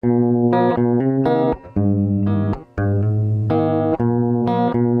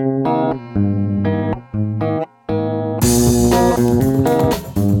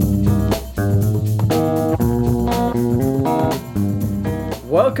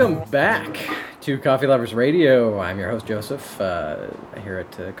Welcome back to Coffee Lovers Radio. I'm your host, Joseph, here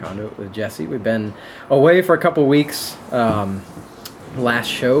at Conduit with Jesse. We've been away for a couple weeks. Last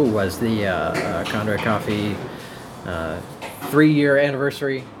show was the Conduit Coffee 3-year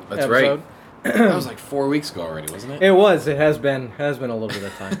anniversary That's episode. Right. That was like 4 weeks ago already, wasn't it? It was. It has been a little bit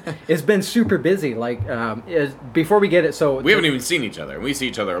of time. It's been super busy. Like, before we get it, so... We haven't even seen each other. We see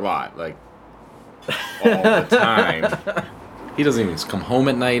each other a lot, like, all the time. He doesn't even come home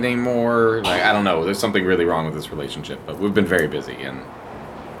at night anymore. Like, I don't know. There's something really wrong with this relationship, but we've been very busy, and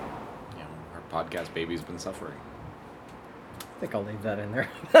our podcast baby's been suffering. I think I'll leave that in there.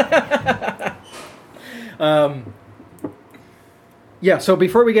 Yeah, so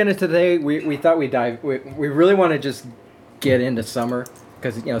before we get into today, we thought we really want to just get into summer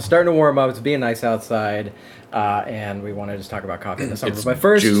because starting to warm up, it's being nice outside, and we want to just talk about coffee in the summer. It's but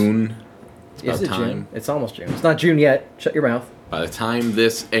first, June. Is it June? It's almost June. It's not June yet. Shut your mouth. By the time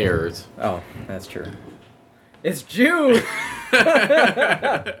this airs, oh, that's true. It's June.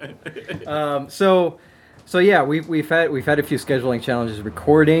 So yeah, we've had a few scheduling challenges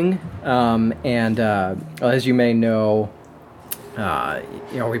recording, and as you may know.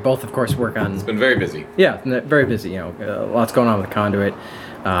 We both, of course, work on... It's been very busy. Yeah, very busy. Lots going on with Conduit.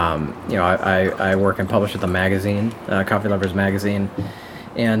 I work and publish at the magazine, Coffee Lovers Magazine,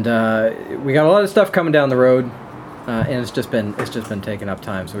 and we got a lot of stuff coming down the road, and it's just been taking up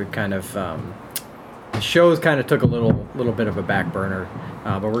time. So we've kind of the shows kind of took a little bit of a back burner,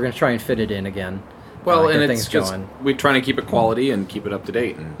 but we're gonna try and fit it in again. Well, and it's just we're trying to keep it quality and keep it up to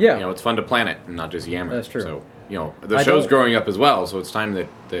date, and it's fun to plan it and not just yammer. That's true. So. The show's growing up as well, so it's time that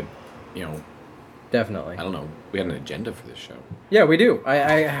Definitely. I don't know. We had an agenda for this show. Yeah, we do. I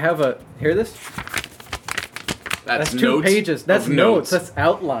have a... Hear this? That's 2 pages. That's notes. That's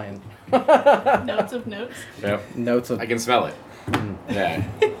outline. Notes of notes? Yep. Notes of... I can smell it. Yeah.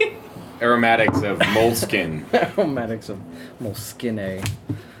 Aromatics of moleskin. Aromatics of moleskine.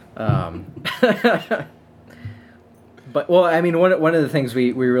 But well, I mean, one of the things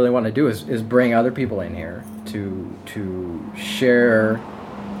we really want to do is bring other people in here to share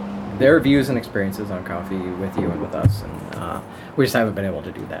their views and experiences on coffee with you and with us, and we just haven't been able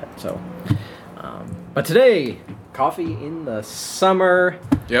to do that. So, but today, coffee in the summer.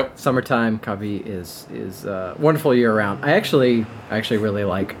 Yep. Summertime coffee is wonderful year round. I actually really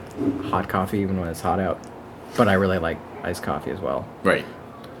like hot coffee even when it's hot out, but I really like iced coffee as well. Right.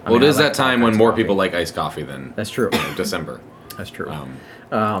 Well, it is that time when more people like iced coffee than that's true. December. That's true.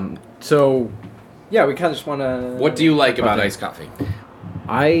 So, yeah, we kind of just want to... What do you like about iced coffee?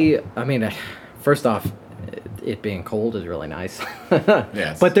 I mean, first off, it being cold is really nice.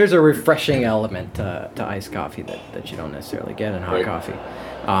 Yes. But there's a refreshing element to iced coffee that you don't necessarily get in hot coffee.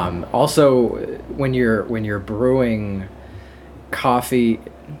 Also, when you're brewing coffee...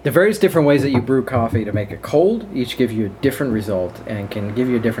 The various different ways that you brew coffee to make it cold each give you a different result and can give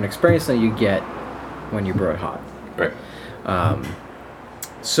you a different experience than you get when you brew it hot. Right.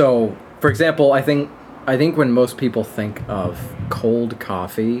 So, for example, I think when most people think of cold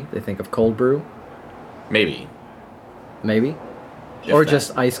coffee, they think of cold brew. Maybe. Or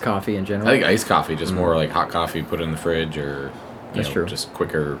just iced coffee in general. I think iced coffee, just more like hot coffee, put it in the fridge, or true. Just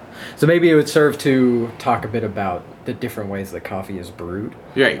quicker. So maybe it would serve to talk a bit about the different ways that coffee is brewed.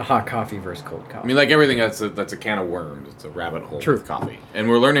 Right. Hot coffee versus cold coffee. I mean, like everything, that's a can of worms. It's a rabbit hole True. with coffee. And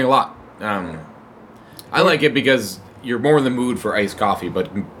we're learning a lot. I like it because you're more in the mood for iced coffee,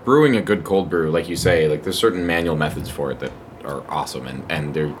 but brewing a good cold brew, like you say, like there's certain manual methods for it that are awesome,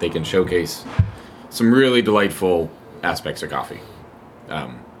 and they can showcase some really delightful aspects of coffee.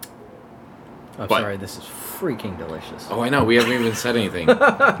 I'm sorry, this is freaking delicious. Oh, I know. We haven't even said anything.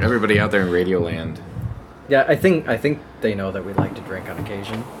 Everybody out there in Radio Land. Yeah, I think they know that we like to drink on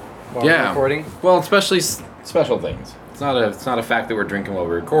occasion while we're recording. Well, especially special things. It's not a fact that we're drinking while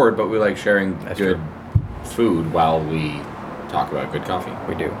we record, but we like sharing good food while we talk about good coffee.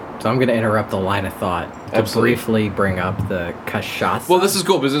 We do. So I'm going to interrupt the line of thought to briefly bring up the cachaça. Well, this is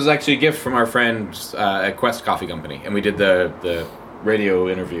cool because this is actually a gift from our friends at Quest Coffee Company, and we did the radio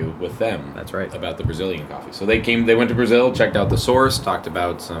interview with them. That's right. About the Brazilian coffee. So they went to Brazil, checked out the source, talked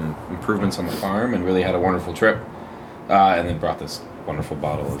about some improvements on the farm, and really had a wonderful trip. And then brought this wonderful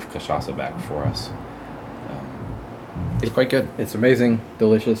bottle of cachaça back for us. It's quite good. It's amazing,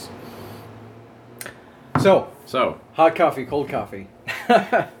 delicious. So hot coffee, cold coffee.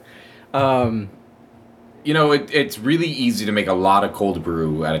 It's really easy to make a lot of cold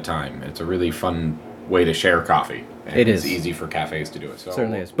brew at a time. It's a really fun way to share coffee. And it's easy for cafes to do it. So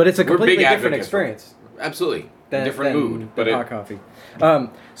certainly is, but it's a completely different experience. Absolutely, different mood, but hot coffee.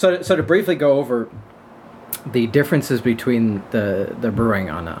 So to briefly go over the differences between the brewing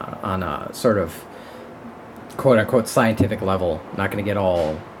on a sort of quote unquote scientific level. Not going to get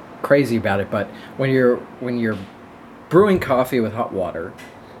all crazy about it, but when you're brewing coffee with hot water,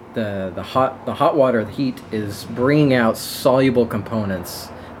 the hot water, the heat is bringing out soluble components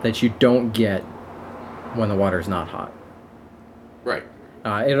that you don't get when the water is not hot. Right.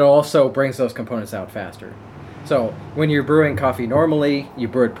 It also brings those components out faster. So when you're brewing coffee normally, you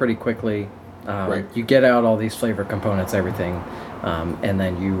brew it pretty quickly. Right. You get out all these flavor components, everything, and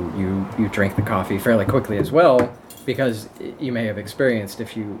then you drink the coffee fairly quickly as well, because you may have experienced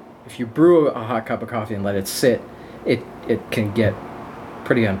if you brew a hot cup of coffee and let it sit, it can get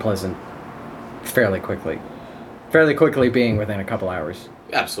pretty unpleasant fairly quickly. Fairly quickly being within a couple hours.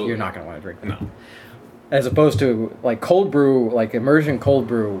 Absolutely. You're not going to want to drink it. No. As opposed to like cold brew, like immersion cold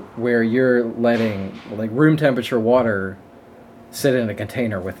brew, where you're letting like room temperature water sit in a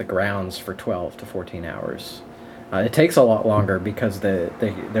container with the grounds for 12 to 14 hours. It takes a lot longer because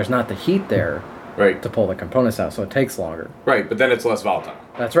there's not the heat there Right. to pull the components out, so it takes longer. Right, but then it's less volatile.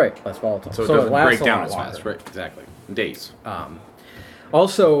 That's right, less volatile. So it doesn't lasts break a down lot as longer. fast. Right, exactly. Days.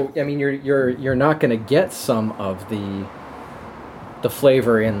 Also, I mean, you're not going to get some of the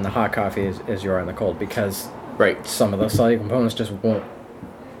flavor in the hot coffee as you are in the cold, because Right. some of those soluble components just won't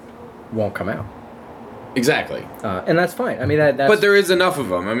come out. Exactly. And that's fine. I mean, that's... But there is enough of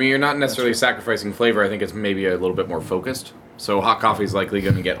them. I mean, you're not necessarily sacrificing flavor. I think it's maybe a little bit more focused. So hot coffee is likely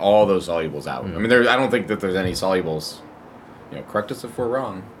going to get all those solubles out. I mean, I don't think that there's any solubles. Correct us if we're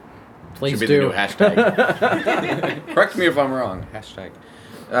wrong. Please Should be do. the new hashtag. Correct me if I'm wrong. Hashtag.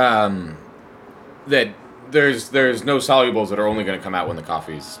 That there's no solubles that are only going to come out when the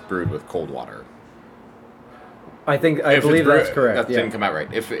coffee's brewed with cold water. I believe that's correct. That yeah. didn't come out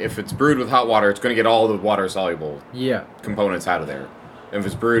right. If it's brewed with hot water, it's going to get all the water soluble Yeah. components out of there. If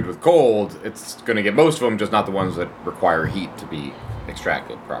it's brewed with cold, it's going to get most of them, just not the ones that require heat to be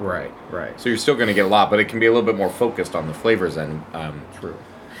extracted properly. Right. So you're still going to get a lot, but it can be a little bit more focused on the flavors end. True.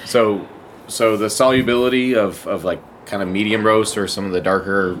 So the solubility of like kind of medium roast or some of the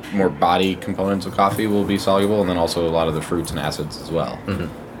darker, more body components of coffee will be soluble, and then also a lot of the fruits and acids as well. Mm-hmm.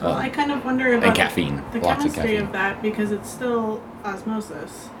 Well, I kind of wonder about caffeine. the Lots of chemistry caffeine. of that, because it's still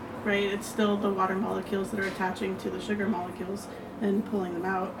osmosis, right? It's still the water molecules that are attaching to the sugar molecules and pulling them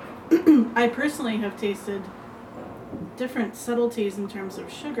out. I personally have tasted different subtleties in terms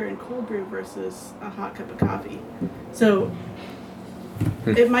of sugar in cold brew versus a hot cup of coffee. So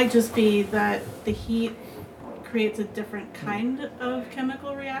it might just be that the heat creates a different kind of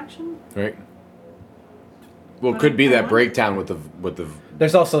chemical reaction. Right. Well, it But could be I that wonder- breakdown with the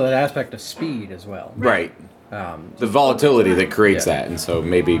There's also that aspect of speed as well. right. The volatility that creates Yeah. that, and so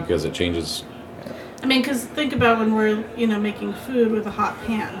maybe because it changes. I mean, because think about when we're, making food with a hot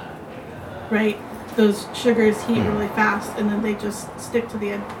pan, right? Those sugars heat really fast, and then they just stick to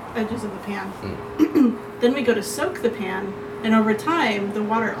the edges of the pan. Then we go to soak the pan, and over time, the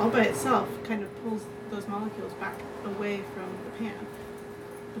water all by itself kind of pulls those molecules back away from the pan.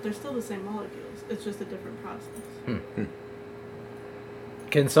 But they're still the same molecules. It's just a different process.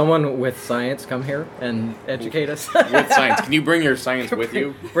 Can someone with science come here and educate us? With science, can you bring your science with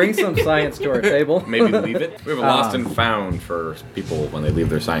you? Bring some science to our table. Maybe leave it. We have a lost and found for people when they leave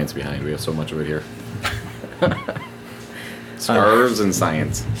their science behind. We have so much of it here. Scarves and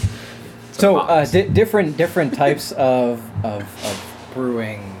science. So different types of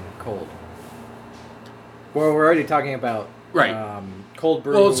brewing cold. Well, we're already talking about Right. cold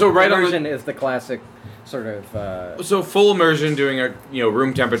brew. Well, so right on the- immersion is the classic sort of. So full immersion, doing a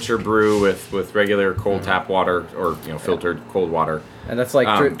room temperature brew with regular cold tap water or filtered cold water. And that's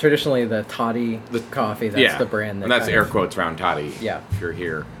like traditionally the toddy coffee. That's the brand. That and that's kind air of- quotes around toddy. Yeah. If you're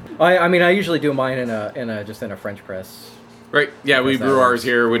here. I mean, I usually do mine in a French press. Right. Yeah, we Because that brew ours works.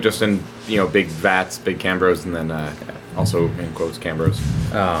 here with just in big vats, big Cambros, and then also in quotes Cambros,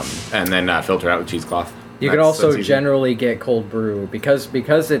 and then filter out with cheesecloth. You can That's also easy. generally get cold brew because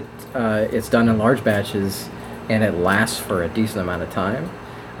it's done in large batches and it lasts for a decent amount of time.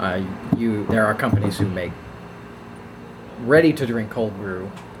 There are companies who make ready to drink cold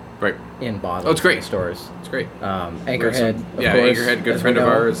brew Right. in bottles. Oh, it's great. In stores. It's great. Anchorhead. Of Yeah, course, Anchorhead, good as friend we of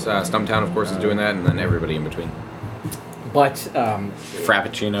know. ours. Stumptown, of course, is doing that, and then everybody in between. But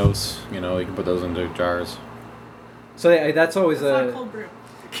Frappuccinos, you can put those into jars. so that's always It's not a. cold brew.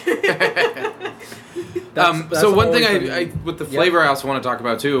 That's So one thing always I with the flavor I also want to talk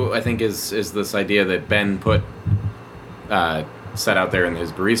about too, I think is this idea that Ben set out there in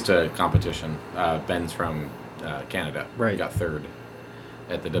his barista competition. Ben's from Canada. Right. He got third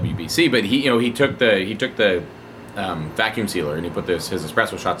at the WBC, but he took the vacuum sealer, and he put his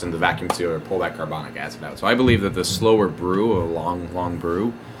espresso shots into the vacuum sealer to pull that carbonic acid out. So I believe that the slower brew, a long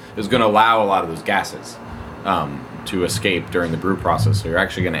brew, is going to allow a lot of those gases to escape during the brew process. So you're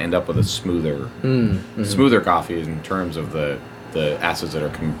actually going to end up with a smoother coffee in terms of the acids that are,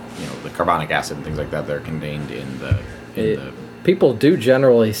 the carbonic acid and things like that are contained in the People do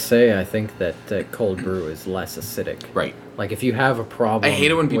generally say, I think, that cold brew is less acidic. Right. Like if you have a problem. I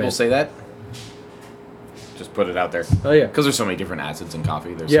hate it when people say that. Just put it out there. Oh yeah. Because there's so many different acids in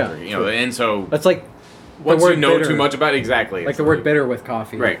coffee. There's sure. and so that's like once you know bitter, too much about it, exactly. Like the word bitter with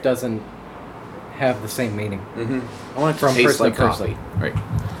coffee, right, doesn't have the same meaning. Mm-hmm. I want it to taste like coffee. Right.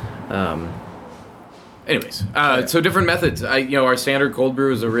 Anyways, so different methods. Our standard cold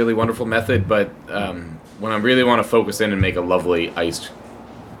brew is a really wonderful method, but when I really want to focus in and make a lovely iced,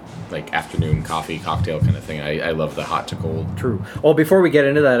 like afternoon coffee cocktail kind of thing, I love the hot to cold. True. Well, before we get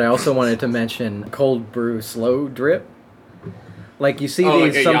into that, I also wanted to mention cold brew slow drip. Like you see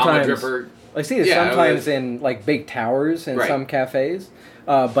these like sometimes. dripper. I see this sometimes in like big towers in some cafes,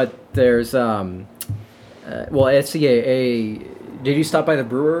 but there's SCAA. Did you stop by the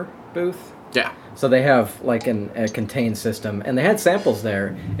brewer booth? Yeah. So they have like a contained system, and they had samples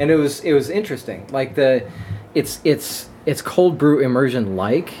there, and it was interesting. Like it's cold brew immersion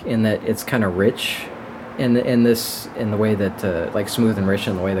like in that it's kind of rich, in the way that like smooth and rich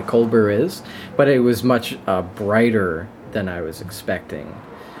in the way that cold brew is, but it was much brighter than I was expecting.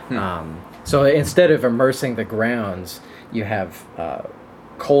 So instead of immersing the grounds, you have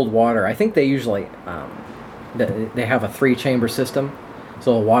cold water. I think they usually they have a 3-chamber system.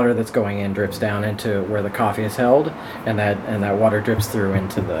 So the water that's going in drips down into where the coffee is held, and that water drips through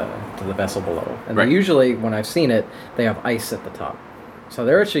into the vessel below. And they usually, when I've seen it, they have ice at the top. So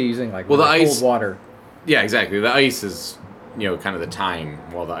they're actually using like really cold water. Yeah, exactly. The ice is kind of the time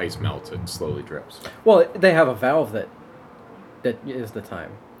while the ice melts, it slowly drips. Well, they have a valve that is the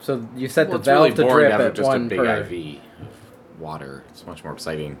time. So you set the valve really to drip at just one a big per IV of water. It's much more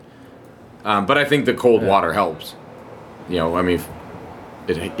exciting. But I think the cold water helps.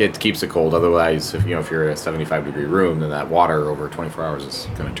 It keeps it cold. Otherwise, if you're in a 75-degree room, then that water over 24 hours is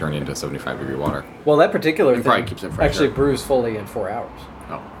going to turn into 75-degree water. Well, that particular thing probably keeps it fresh. Actually brews fully in 4 hours.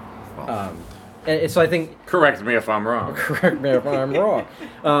 Oh, well. And so I think. Correct me if I'm wrong. Correct me if I'm wrong.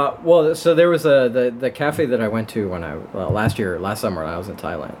 So there was the cafe that I went to when last summer when I was in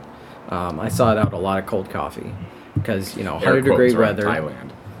Thailand. I sought out a lot of cold coffee because 100-degree weather.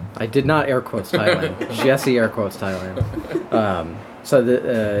 Thailand. I did not air quotes Thailand. Jesse air quotes Thailand. So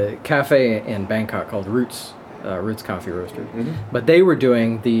the cafe in Bangkok called Roots Coffee Roaster, but they were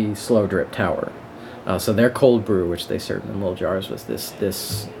doing the slow drip tower. So their cold brew, which they served in little jars, was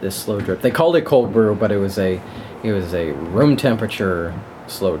this slow drip. They called it cold brew, but it was a room temperature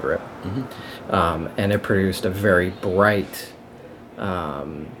slow drip, and it produced a very bright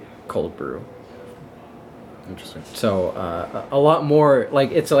cold brew. Interesting. So a lot more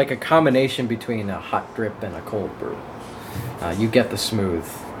like it's like a combination between a hot drip and a cold brew. You get the smooth,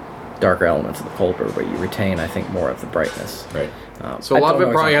 darker elements of the cold brew, but you retain, I think, more of the brightness. Right. So a lot of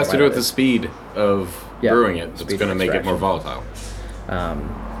it probably has to do with the speed of brewing it. It's going to make it more volatile.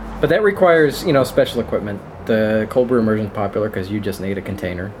 But that requires, special equipment. The cold brew immersion is popular because you just need a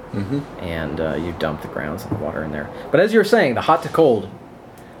container, and you dump the grounds and the water in there. But as you were saying, the hot to cold,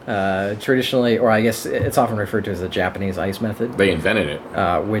 traditionally, or I guess it's often referred to as the Japanese ice method. They invented it.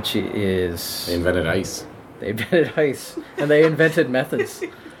 Which is... They invented ice. They invented ice, and they invented methods.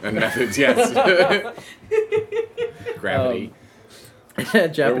 And methods, yes. Gravity.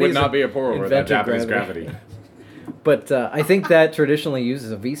 There would not be a pour over without Japanese gravity. But I think that traditionally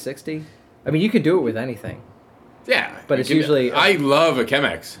uses a V60. I mean, you can do it with anything. Yeah. But it's usually... I love a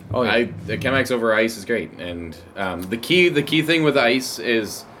Chemex. Oh, yeah. The Chemex over ice is great. And the key thing with ice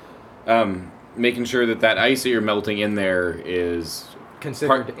is making sure that ice that you're melting in there is...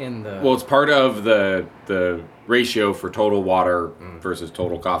 considered in the... Well, it's part of the ratio for total water versus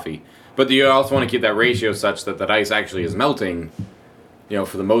total coffee. But you also want to keep that ratio such that ice actually is melting,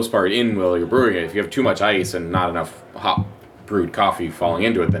 for the most part in while you're brewing it. If you have too much ice and not enough hot brewed coffee falling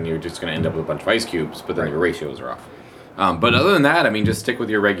into it, then you're just going to end up with a bunch of ice cubes, but then your ratios are off. But other than that, just stick with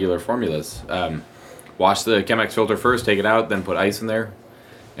your regular formulas. Wash the Chemex filter first, take it out, then put ice in there.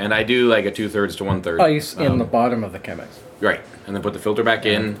 And I do like a 2/3 to 1/3. Ice in the bottom of the Chemex. Right, and then put the filter back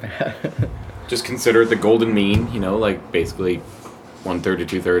in. Just consider it the golden mean, like basically 1/3 to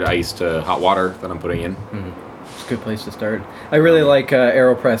 2/3 ice to hot water that I'm putting in. It's a good place to start. I really like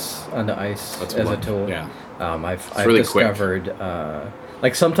AeroPress onto ice as a tool. Yeah, I've really discovered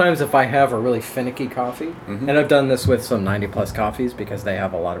like sometimes if I have a really finicky coffee, and I've done this with some 90+ coffees because they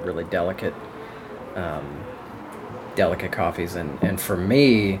have a lot of really delicate delicate coffees, and for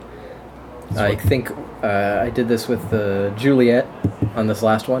me, I think I did this with the Juliet on this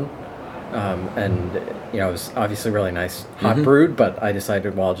last one, and it was obviously really nice hot brewed, but I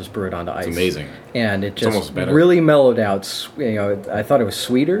decided, well, I'll just brew it onto ice. It's amazing. And it almost just better. really mellowed out. I thought it was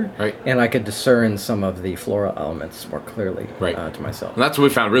sweeter, Right. and I could discern some of the floral elements more clearly Right. To myself. And that's what we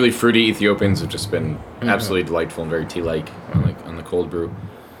found. Really fruity Ethiopians have just been absolutely delightful and very tea-like on the cold brew.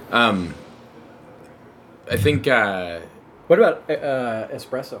 I think What about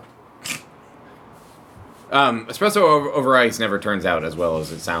espresso? espresso over ice never turns out as well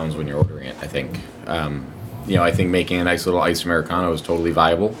as it sounds when you're ordering it. I think. I think making a nice little iced Americano is totally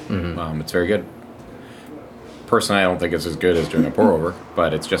viable. It's very good. Personally, I don't think it's as good as doing a pour over,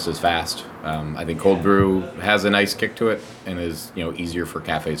 but it's just as fast. I think cold brew has a nice kick to it and is easier for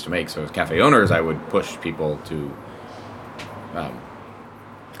cafes to make. So as cafe owners, I would push people to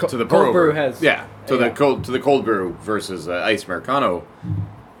the pour cold over. brew has The cold brew versus iced Americano.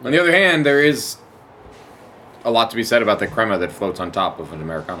 On the other hand, there is a lot to be said about the crema that floats on top of an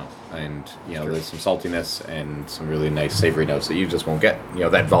Americano. And, there's some saltiness and some really nice savory notes that you just won't get.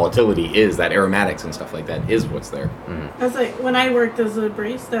 That volatility is, that aromatics and stuff like that is what's there. When I worked as a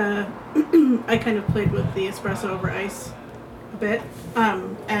barista, I kind of played with the espresso over ice a bit.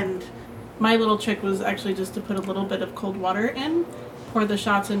 And my little trick was actually just to put a little bit of cold water in, pour the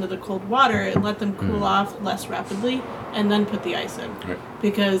shots into the cold water, and let them cool off less rapidly, and then put the ice in. Right.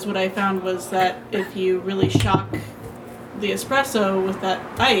 Because what I found was that if you really shock the espresso with that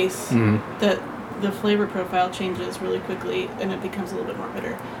ice, that the flavor profile changes really quickly and it becomes a little bit more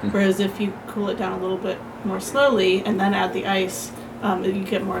bitter. Whereas if you cool it down a little bit more slowly and then add the ice, you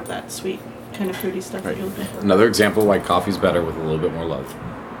get more of that sweet kind of fruity stuff that you're looking for. Another example why coffee's better with a little bit more love.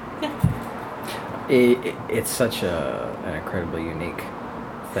 Yeah. It's such an incredibly unique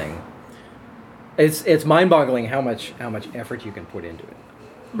thing. It's mind-boggling how much effort you can put into it.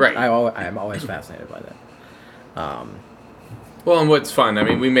 Right. I'm always fascinated by that. Well, and what's fun, I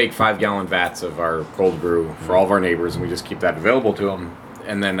mean, we make 5-gallon vats of our cold brew for all of our neighbors, and we just keep that available to them.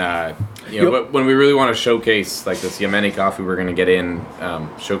 And then, but when we really want to showcase, like this Yemeni coffee we're going to get in,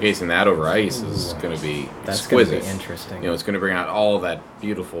 showcasing that over ice is going to be That's going exquisite. to be interesting. It's going to bring out all of that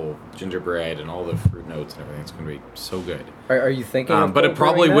beautiful gingerbread and all the fruit notes and everything. It's going to be so good. Are you thinking? Of But it cold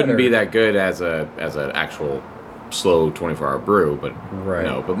probably brewing wouldn't that, be or- that good as an actual slow 24-hour brew, but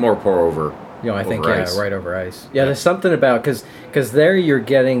Right. but more pour over. I think over ice. right over ice. Yeah, there's something about because there you're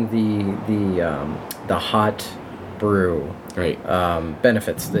getting the hot brew Right.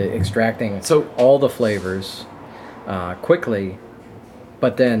 benefits, the extracting So- all the flavors quickly,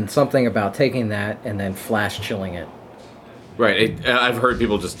 but then something about taking that and then flash chilling it. Right. I've heard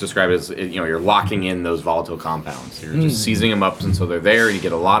people just describe it as, you're locking in those volatile compounds. You're just seizing them up, and so they're there. You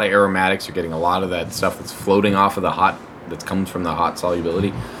get a lot of aromatics. You're getting a lot of that stuff that's floating off of the hot, that comes from the hot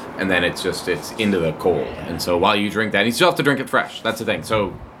solubility, and then it's into the cold. And so while you drink that, you still have to drink it fresh. That's the thing.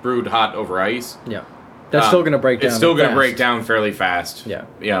 So brewed hot over ice. Yeah, that's still going to break down. It's still going to fast. break down fairly fast. Yeah.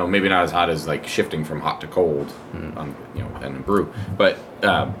 Maybe not as hot as like shifting from hot to cold, and a brew, but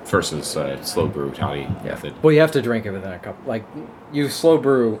versus slow brew toddy method. Well, you have to drink it within a couple. Like you slow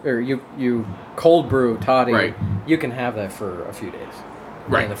brew or you cold brew toddy. Right. You can have that for a few days.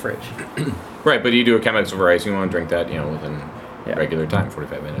 Right. In the fridge. Right, but you do a Chemex over ice, you want to drink that, within Yeah. regular time,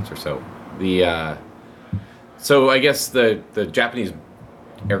 45 minutes or so. So I guess the Japanese,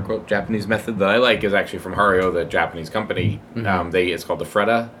 air quote, Japanese method that I like is actually from Hario, the Japanese company. It's called the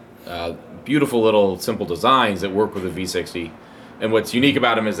Freda. Beautiful little simple designs that work with a V60. And what's unique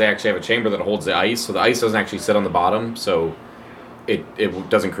about them is they actually have a chamber that holds the ice, so the ice doesn't actually sit on the bottom, so it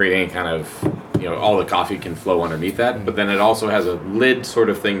doesn't create any kind of, all the coffee can flow underneath that. But then it also has a lid sort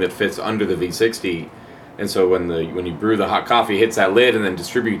of thing that fits under the V60. And so when you brew the hot coffee, it hits that lid and then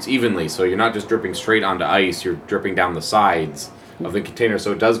distributes evenly. So you're not just dripping straight onto ice, you're dripping down the sides of the container.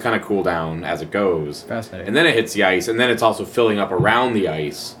 So it does kind of cool down as it goes. Fascinating. And then it hits the ice, and then it's also filling up around the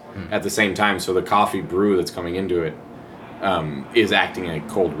ice at the same time. So the coffee brew that's coming into it is acting like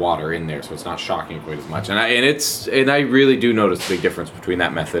cold water in there, so it's not shocking it quite as much. And I really do notice a big difference between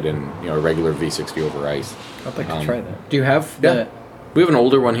that method and a regular V60 over ice. I'd like to try that. Do you have Yeah. the? We have an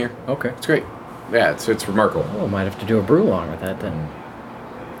older one here. Okay. It's great. Yeah, it's remarkable. Oh, might have to do a brew along with that then.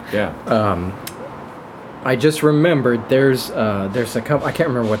 Yeah. I just remembered there's a company, I can't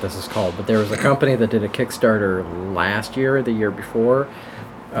remember what this is called, but there was a company that did a Kickstarter last year or the year before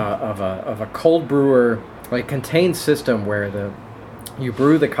of a cold brewer, like contained system where you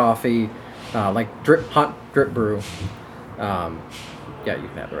brew the coffee like hot drip brew. Yeah, you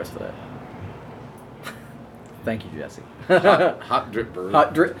can have the rest of that. Thank you, Jesse. Hot drip brew.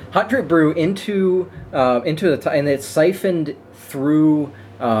 Hot drip brew into and it's siphoned through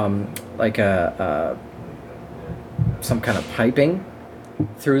like some kind of piping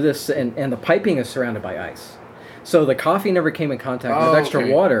through this, and the piping is surrounded by ice. So the coffee never came in contact with extra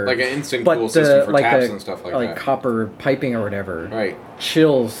water. Like an instant cool system for taps and stuff like that. Like copper piping or whatever. Right.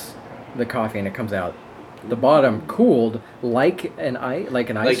 Chills the coffee and it comes out the bottom cooled like an ice.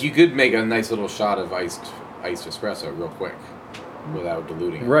 Like you could make a nice little shot of iced espresso real quick without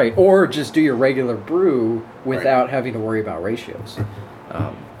diluting it. Right. Or just do your regular brew without having to worry about ratios.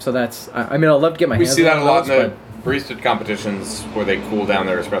 So that's. I mean, I'd love to get my hands on We see that a lot those, in the barista competitions where they cool down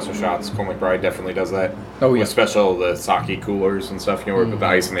their espresso shots. Cole McBride definitely does that. Oh, yeah. With the sake coolers and stuff, where we put the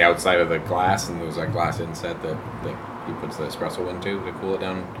ice on the outside of the glass, and there's that glass inset that he puts the espresso into to cool it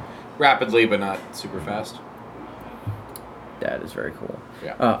down rapidly, but not super fast. That is very cool.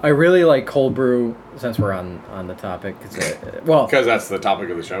 Yeah. I really like cold brew, since we're on the topic. Because that's the topic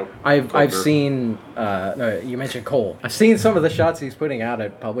of the show. I've seen. No, you mentioned Cole. I've seen some of the shots he's putting out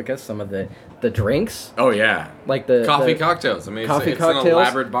at Publicus. Some of the drinks. Oh yeah. Like the coffee cocktails. I mean, coffee it's cocktails. an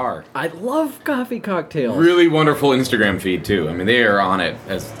elaborate bar. I love coffee cocktails. Really wonderful Instagram feed too. I mean, they are on it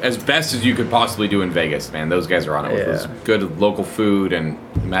as best as you could possibly do in Vegas. Man, those guys are on it with this good local food and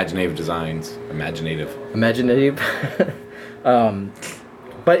imaginative designs. Imaginative.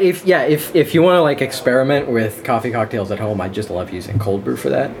 But if you want to like experiment with coffee cocktails at home, I just love using cold brew for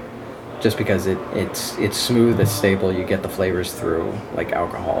that. Just because it's smooth, it's stable, you get the flavors through like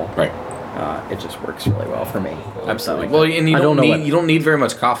alcohol. Right. It just works really well for me. Absolutely. Well, and you don't need very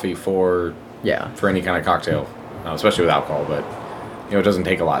much coffee for any kind of cocktail, especially with alcohol. But it doesn't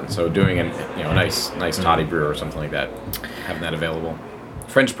take a lot. And so doing a nice toddy brew or something like that, having that available.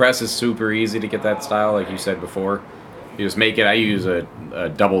 French press is super easy to get that style, like you said before. You just make it. I use a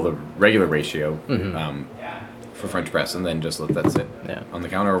double the regular ratio for French press, and then just let that sit on the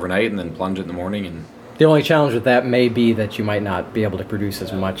counter overnight, and then plunge it in the morning. And the only challenge with that may be that you might not be able to produce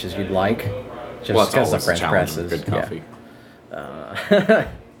as much as you'd like, just because the French press is good coffee.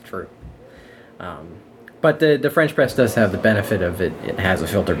 True. But the French press does have the benefit of it has a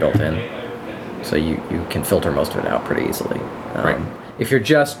filter built in, so you can filter most of it out pretty easily. Right. If you're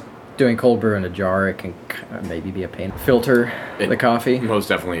just doing cold brew in a jar, it can maybe be a pain. Filter the coffee. Most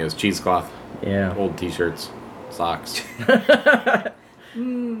definitely is. Cheesecloth. Yeah. Old T-shirts, socks.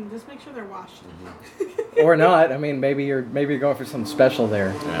 Just make sure they're washed. Or not. I mean, maybe you're going for something special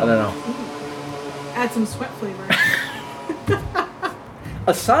there. Yeah. I don't know. Add some sweat flavor.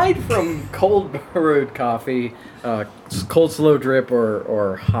 Aside from cold brewed coffee, cold slow drip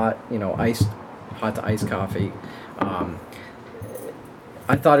or hot, hot to iced coffee.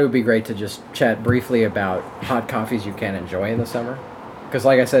 I thought it would be great to just chat briefly about hot coffees you can enjoy in the summer. Because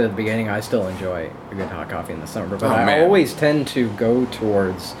like I said at the beginning, I still enjoy a good hot coffee in the summer. But I always tend to go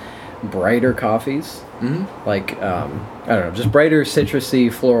towards brighter coffees. Mm-hmm. Like, I don't know, just brighter,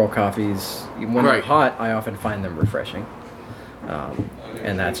 citrusy, floral coffees. When they're hot, I often find them refreshing.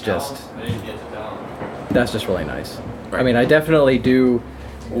 And that's just really nice. Right. I mean, I definitely do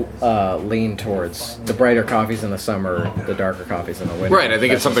lean towards the brighter coffees in the summer, the darker coffees in the winter. Right, I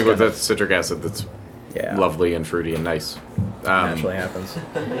think it's something with the citric acid that's lovely and fruity and nice. Naturally happens.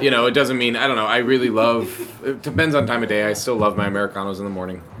 It doesn't mean, I don't know, I really love, it depends on time of day, I still love my Americanos in the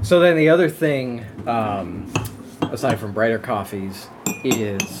morning. So then the other thing, aside from brighter coffees,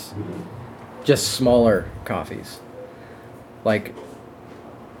 is just smaller coffees. Like...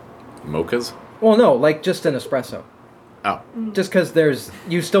 mochas? Well, no, like just an espresso. Oh. Just because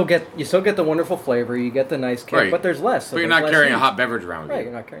you still get the wonderful flavor, you get the nice kick, but there's less. So but you're not carrying a hot beverage around with you. Right,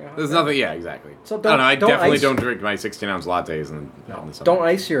 you're not carrying a hot beverage. There's nothing, yeah, exactly. So I definitely don't drink my 16-ounce lattes in the summer. Don't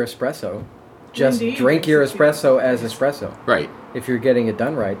ice your espresso. Just drink your espresso as espresso. Right. If you're getting it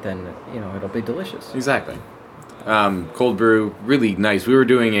done right, then, it'll be delicious. Exactly. Cold brew, really nice. We were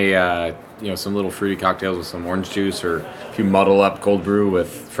doing some little fruity cocktails with some orange juice, or if you muddle up cold brew with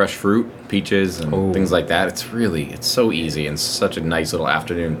fresh fruit, peaches, and things like that. It's so easy and such a nice little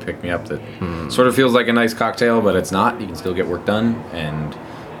afternoon pick-me-up that sort of feels like a nice cocktail, but it's not. You can still get work done, and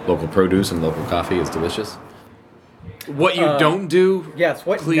local produce and local coffee is delicious. What you don't do,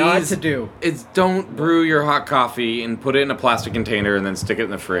 please, not to do, is don't brew your hot coffee and put it in a plastic container and then stick it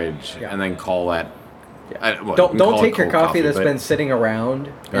in the fridge and then call that. Don't take your coffee that's been sitting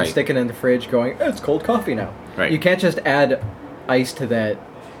around and stick it in the fridge going, it's cold coffee now. Right. You can't just add ice to that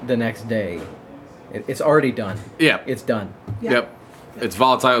the next day. It's already done. Yeah. It's done. Yep. It's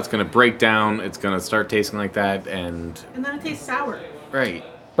volatile. It's going to break down. It's going to start tasting like that. And then it tastes sour. Right.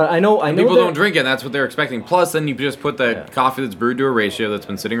 But I know People that- don't drink it. That's what they're expecting. Plus, then you just put the Yeah. coffee that's brewed to a ratio that's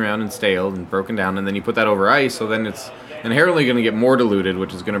been sitting around and stale and broken down, and then you put that over ice. So then it's inherently going to get more diluted,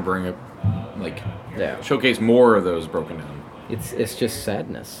 which is going to bring up, showcase more of those broken down. It's just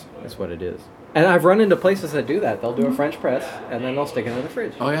sadness. Is what it is. And I've run into places that do that. They'll do a French press and then they'll stick it in the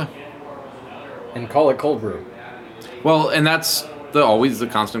fridge Oh yeah. and call it cold brew. Well, and that's always the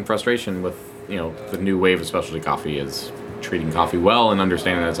constant frustration with the new wave of specialty coffee is treating coffee well and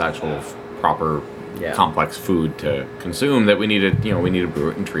understanding that it's actual proper Yeah. complex food to consume. That we need to brew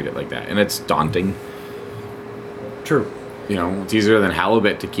it and treat it like that, and it's daunting. True. It's easier than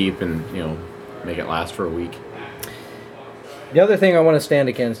halibut to keep and make it last for a week. The other thing I want to stand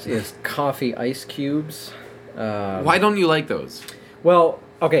against is coffee ice cubes. Why don't you like those? Well,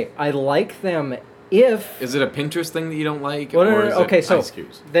 okay, I like them if... Is it a Pinterest thing that you don't like, Well, or is okay, it so ice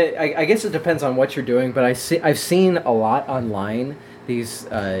cubes? I guess it depends on what you're doing, but I've seen a lot online these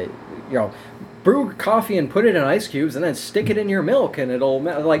brew coffee and put it in ice cubes and then stick it in your milk and it'll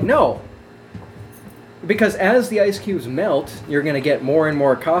melt. Like, no. Because as the ice cubes melt, you're going to get more and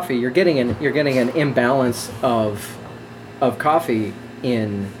more coffee. You're getting an imbalance of coffee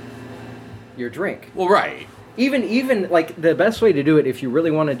in your drink. Well, right. Even like the best way to do it, if you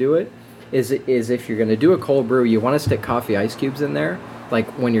really want to do it, is if you're going to do a cold brew, you want to stick coffee ice cubes in there, like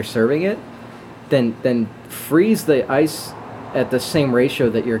when you're serving it, then freeze the ice at the same ratio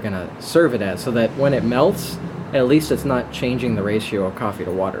that you're going to serve it at, so that when it melts, at least it's not changing the ratio of coffee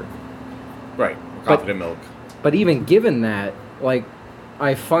to water. Right. Coffee to milk. But even given that, like,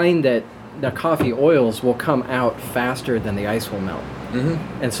 I find that the coffee oils will come out faster than the ice will melt.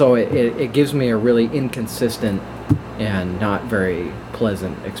 Mm-hmm. And so it gives me a really inconsistent and not very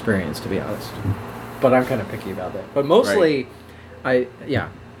pleasant experience, to be honest. But I'm kind of picky about that. But mostly,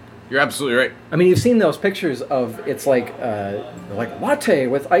 You're absolutely right. I mean, you've seen those pictures of it's like latte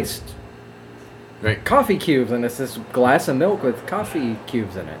with iced Right. coffee cubes, and it's this glass of milk with coffee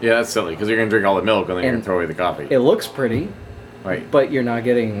cubes in it. Yeah, that's silly because you're gonna drink all the milk and then you're And gonna throw away the coffee. It looks pretty, Right. but you're not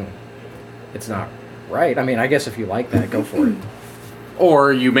getting. It's not right. I mean, I guess if you like that, go for it.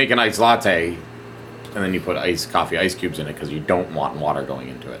 Or you make an iced latte, and then you put coffee ice cubes in it because you don't want water going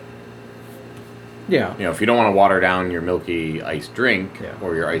into it. Yeah. If you don't want to water down your milky iced drink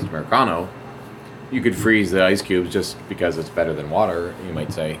or your iced Americano, you could freeze the ice cubes just because it's better than water, you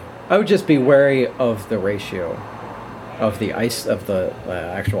might say. I would just be wary of the ratio of the ice of the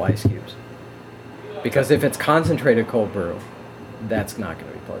actual ice cubes, because if it's concentrated cold brew, that's not going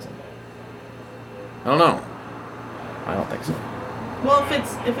to be pleasant. I don't know. I don't think so. Well,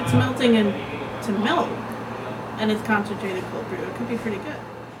 if it's melting into milk and it's concentrated cold brew, it could be pretty good.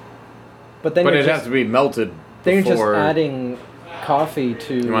 But then But you're it has to be melted then you're just before. adding coffee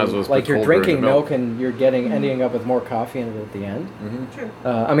to You might as well just like put you're cold brew in drinking the milk. and you're ending up with more coffee in it at the end. Mhm. True.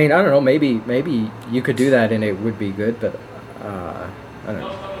 I mean, I don't know. Maybe you could do that and it would be good, but I don't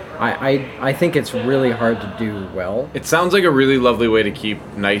know. I think it's really hard to do well. It sounds like a really lovely way to keep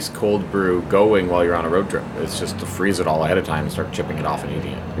nice cold brew going while you're on a road trip. It's just to freeze it all ahead of time and start chipping it off and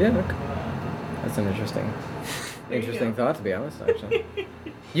eating it. Yeah, look. That's an interesting go. thought, to be honest. Actually,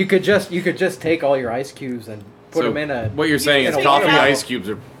 you could just take all your ice cubes and put them in a. What you're saying is can coffee take it out. ice cubes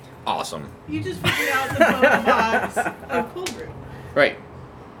are awesome. You just figured out the photo box of cold brew. Right.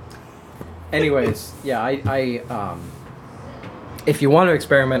 Anyways, yeah, if you want to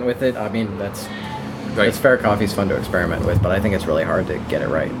experiment with it, I mean that's fair. Coffee's fun to experiment with, but I think it's really hard to get it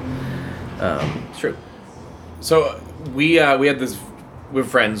right. It's true. So we had this. We have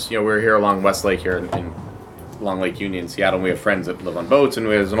friends. We were here along Westlake here in along Lake Union, Seattle. And we have friends that live on boats, and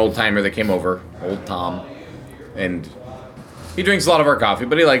there's an old timer that came over, old Tom, and he drinks a lot of our coffee,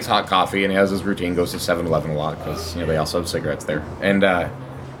 but he likes hot coffee, and he has his routine. Goes to 7-Eleven a lot because they also have cigarettes there. And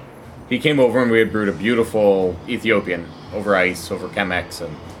he came over, and we had brewed a beautiful Ethiopian over ice, over Chemex,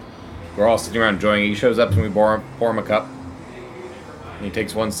 and we're all sitting around enjoying it. He shows up, and we pour him a cup, and he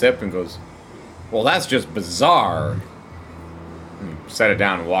takes one sip and goes, "Well, that's just bizarre." And set it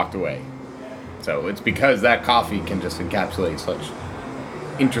down and walked away. So it's because that coffee can just encapsulate such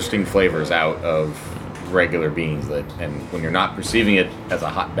interesting flavors out of regular beans and when you're not perceiving it as a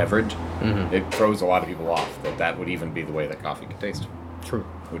hot beverage, it throws a lot of people off that would even be the way that coffee could taste. True.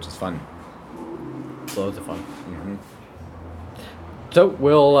 Which is fun. Loads of fun. So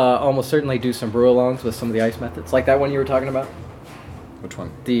we'll almost certainly do some brew-alongs with some of the ice methods, like that one you were talking about. Which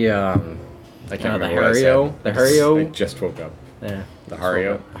one? The I can't the remember what I said. Hario. The Hario. I just woke up. Yeah. The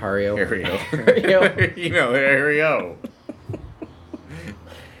Hario. Hario. Hario. Hario. You know, Hario.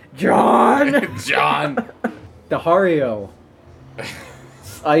 John. John. The Hario.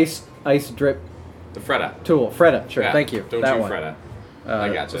 Ice drip The Fretta. tool. Fretta. Sure. Yeah, Thank you. Don't that you one. Fretta.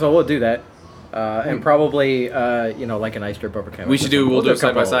 I gotcha. So we'll do that. And probably, like an ice drip over Chemex. We should do. We'll do it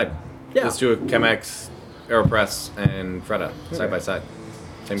side by side. Yeah. Let's do a Chemex, AeroPress, and Freda side by side.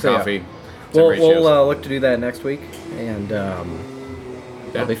 Same So, yeah. coffee. We'll Same ratios. look to do that next week, and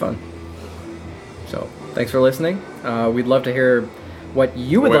that'll be fun. So thanks for listening. We'd love to hear what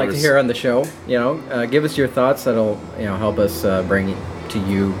you would like to hear on the show. Give us your thoughts. That'll help us bring to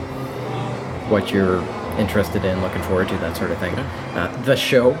you what you're interested in, looking forward to, that sort of thing. The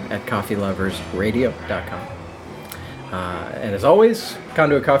show at coffeeloversradio.com. And as always,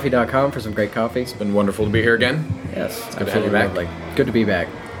 conduitcoffee.com for some great coffee. It's been wonderful to be here again. Yes, good to have you back. lovely. Good to be back.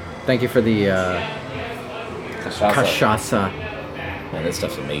 Thank you for the cachaça. Man, this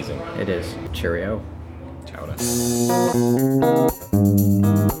stuff's amazing. It is. Cheerio. Ciao.